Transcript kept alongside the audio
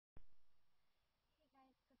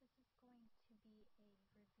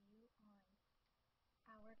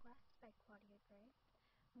Hourglass by Claudia Gray.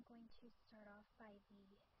 I'm going to start off by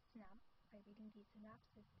reading the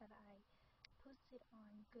synopsis that I posted on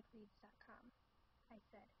Goodreads.com. I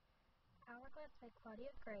said, Hourglass by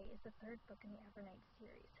Claudia Gray is the third book in the Evernight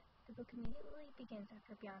series. The book immediately begins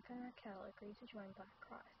after Bianca and Raquel agree to join Black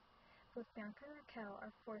Cross. Both Bianca and Raquel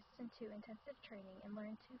are forced into intensive training and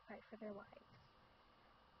learn to fight for their lives.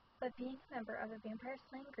 But being a member of a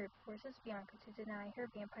vampire-slaying group forces Bianca to deny her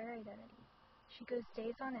vampire identity. She goes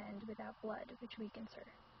days on end without blood, which weakens her.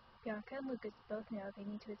 Bianca and Lucas both know they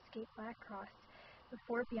need to escape Black Cross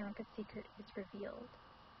before Bianca's secret is revealed.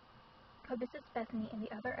 But Mrs. Bethany and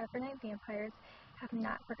the other Evernight vampires have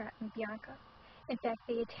not forgotten Bianca. In fact,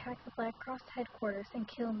 they attack the Black Cross headquarters and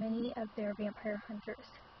kill many of their vampire hunters.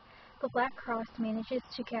 The Black Cross manages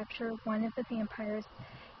to capture one of the vampires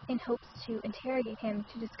in hopes to interrogate him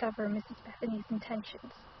to discover Mrs. Bethany's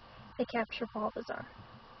intentions. They capture Balthazar.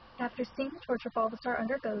 After seeing the torture Balthazar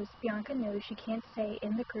undergoes, Bianca knows she can't stay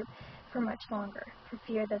in the group for much longer, for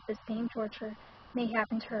fear that the same torture may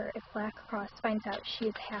happen to her if Black Cross finds out she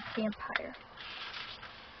is half vampire.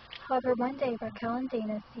 However, one day Raquel and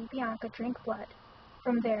Dana see Bianca drink blood.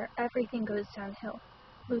 From there, everything goes downhill.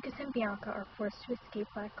 Lucas and Bianca are forced to escape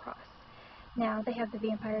Black Cross. Now they have the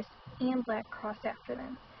vampires and Black Cross after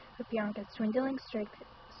them, but Bianca's dwindling strength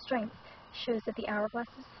shows that the hourglass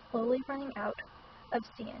is slowly running out of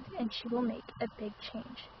sand, and she will make a big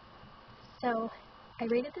change. So, I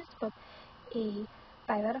rated this book a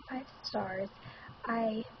 5 out of 5 stars.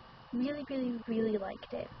 I really, really, really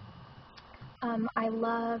liked it. I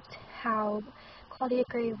loved how Claudia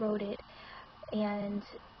Gray wrote it and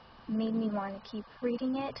made me want to keep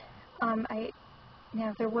reading it.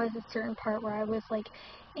 There was a certain part where I was like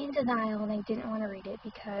in denial and I didn't want to read it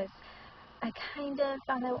because I kind of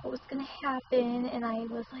found out what was going to happen, and I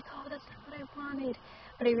was like, oh, that's not what I wanted.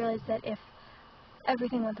 But I realized that if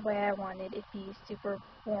everything went the way I wanted, it'd be super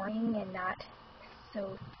boring and not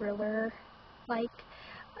so thriller-like.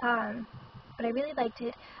 But I really liked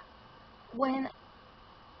it. When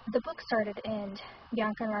the book started and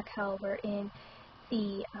Bianca and Raquel were in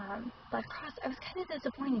the Black Cross, I was kind of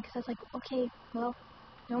disappointed because I was like, okay, well,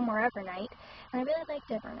 no more Evernight. And I really liked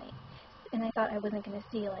Evernight. And I thought I wasn't going to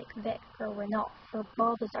see, like, Vic or Ranulph or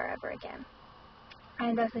Balthazar ever again.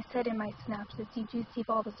 And as I said in my synopsis, you do see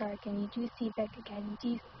Balthazar again, you do see Vic again,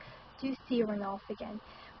 you do see Ranulph again,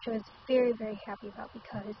 which I was very, very happy about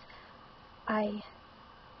because I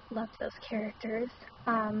loved those characters.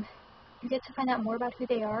 You get to find out more about who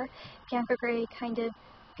they are. Claudia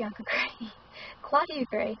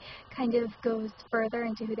Gray kind of goes further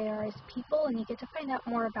into who they are as people, and you get to find out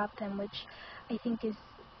more about them, which I think is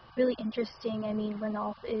really interesting. I mean,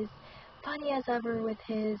 Ranulph is funny as ever with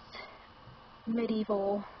his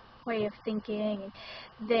medieval way of thinking, and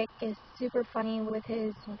Vic is super funny with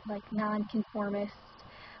his like non-conformist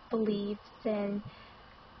beliefs, and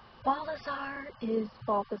Balthazar is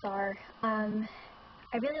Balthazar. I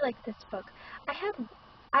really like this book. I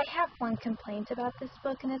have one complaint about this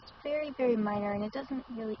book, and it's very, very minor, and it doesn't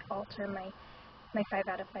really alter my 5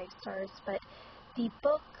 out of 5 stars, but the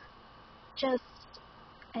book just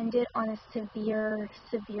ended on a severe,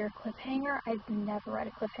 severe cliffhanger. I've never read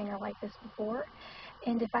a cliffhanger like this before,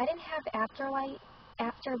 and if I didn't have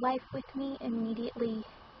Afterlife with me immediately,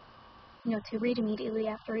 to read immediately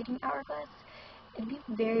after reading Hourglass, I'd be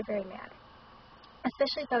very, very mad.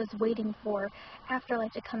 Especially if I was waiting for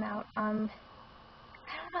Afterlife to come out. I don't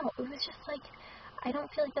know, it was just like, I don't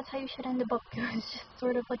feel like that's how you should end a book. It was just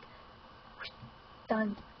sort of like,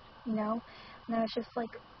 done, And I was just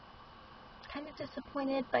like, kind of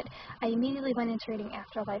disappointed, but I immediately went into reading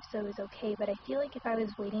Afterlife, so it was okay. But I feel like if I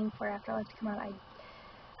was waiting for Afterlife to come out, I'd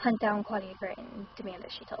hunt down Claudia Gray and demand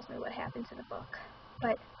that she tells me what happens in the book.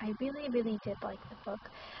 But I really, really did like the book.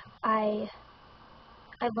 I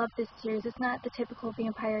love this series. It's not the typical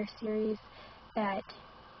vampire series that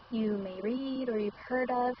you may read or you've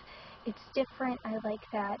heard of. It's different. I like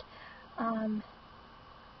that.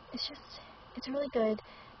 It's really good.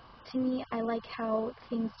 To me, I like how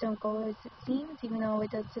things don't go as it seems, even though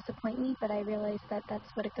it does disappoint me, but I realize that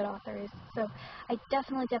that's what a good author is. So I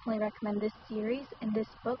definitely recommend this series and this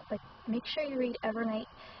book, but make sure you read Evernight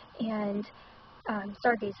and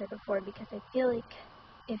Stargazer before, because I feel like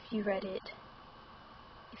if you read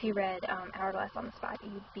Hourglass on the spot,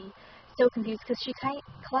 you'd be so confused, because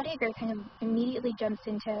Claudia Gray kind of immediately jumps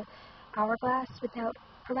into Hourglass without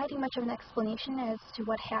providing much of an explanation as to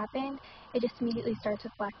what happened. It just immediately starts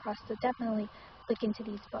with Black Cross, so definitely look into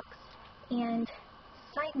these books. And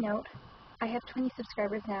side note, I have 20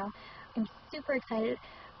 subscribers now. I'm super excited.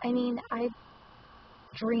 I mean, I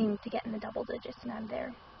dreamed to get in the double digits, and I'm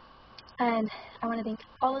there. And I want to thank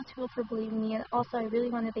all those people for believing me, and also I really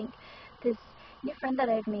want to thank this new friend that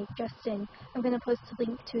I've made, Justin. I'm going to post a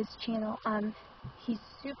link to his channel. He's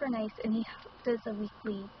super nice, and he does a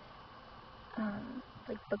weekly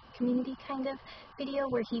like book community kind of video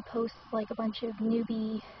where he posts like a bunch of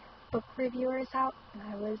newbie book reviewers out,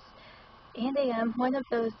 and I am one of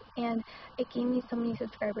those, and it gave me so many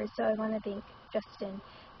subscribers. So I want to thank Justin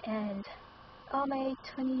and all my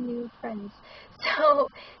 20 new friends. So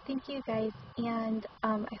thank you guys, and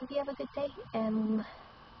I hope you have a good day, and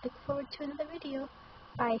look forward to another video.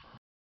 Bye.